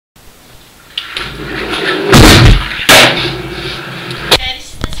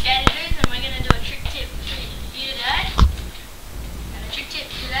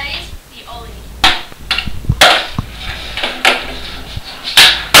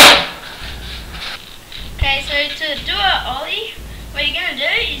Okay, so to do an ollie, what you're going to do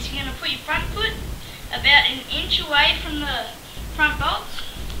is you're going to put your front foot about an inch away from the front bolts,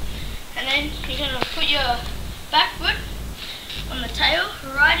 and then you're going to put your back foot on the tail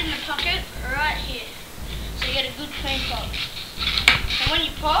right in the pocket right here, so you get a good clean pop. And when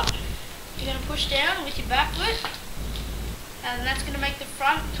you pop, you're going to push down with your back foot, and that's going to make the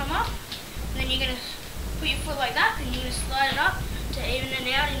front come up. And then you're going to put your foot like that, and you're going to slide it up to even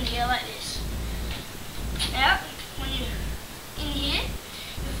it out in the air like this. Now, when you're in here,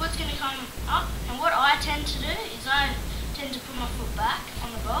 your foot's going to come up, and what I tend to do is I tend to put my foot back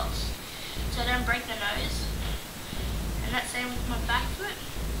on the bolts so I don't break the nose. And that's same with my back foot.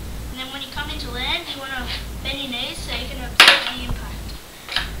 And then when you come into land, you want to bend your knees so you can absorb the impact.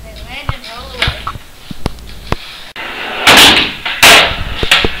 And then land and roll away.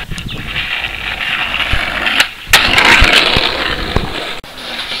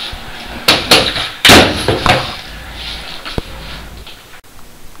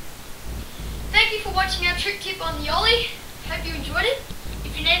 Thank you for watching our trick tip on the ollie. Hope you enjoyed it.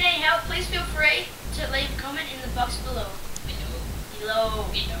 If you need any help, please feel free to leave a comment in the box below.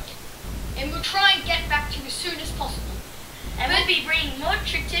 And we'll try and get back to you as soon as possible. And we'll be bringing more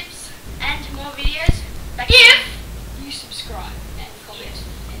trick tips and more videos back. If